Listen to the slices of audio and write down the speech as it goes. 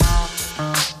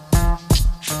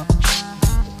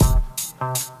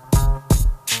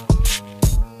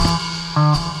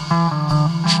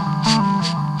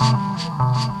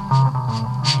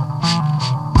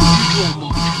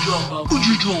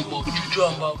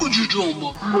What you talking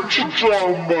about? What you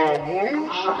talking about,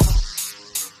 Buhls?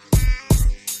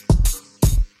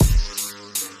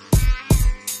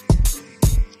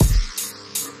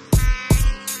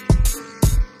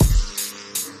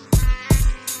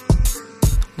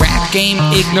 Game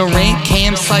ignorant,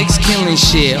 Cam Sykes killing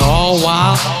shit. All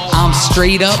while I'm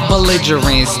straight up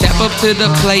belligerent. Step up to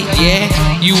the plate, yeah.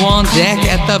 You on deck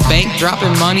at the bank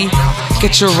dropping money.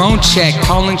 Get your own check,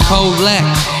 calling collect.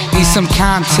 Need some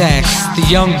context. The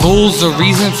young Buhls, the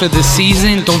reason for the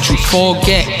season. Don't you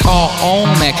forget, call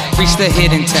Olmec. Reach the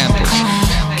hidden temple.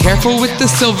 Careful with the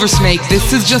silver snake.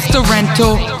 This is just a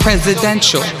rental,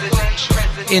 presidential.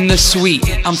 In the suite,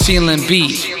 I'm feeling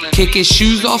beat. Kick his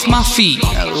shoes off my feet.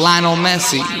 Lionel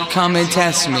Messi, come and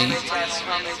test me.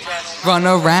 Run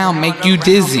around, make you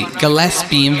dizzy.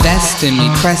 Gillespie, invest in me.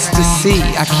 Press to see.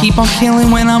 I keep on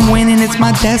killing when I'm winning, it's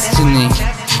my destiny.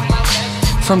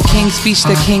 From King's Speech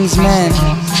to King's Men,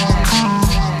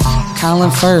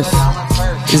 Colin Firth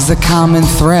is the common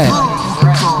thread.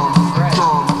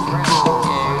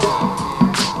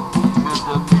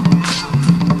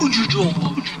 What you talking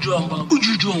about? What you talking about? What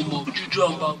you talking about? What you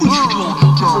talking about? What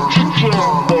you talking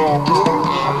about?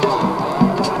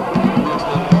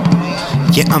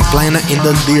 Yeah, I'm flying out in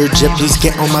the Learjet, please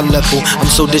get on my level. I'm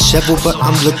so disheveled, but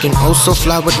I'm looking oh so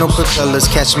fly with no propellers.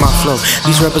 Catch my flow.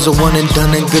 These rappers are one and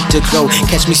done and good to go.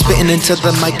 Catch me spitting into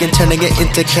the mic and turning it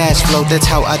into cash flow. That's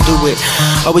how I do it.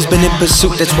 Always been in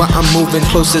pursuit, that's why I'm moving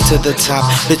closer to the top.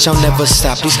 Bitch, I'll never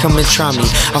stop. Please come and try me.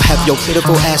 I'll have your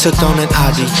pitiful ass hooked on an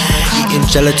Ozzy. Eating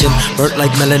gelatin, burnt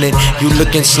like melanin. You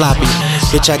looking sloppy.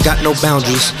 Bitch, I got no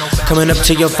boundaries. Coming up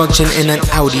to your function in an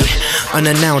Audi,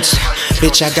 unannounced.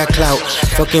 Bitch, I got clout.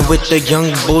 Fucking with the young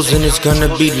Buhls and it's gonna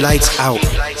be lights out.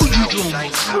 What you talking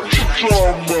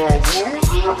about?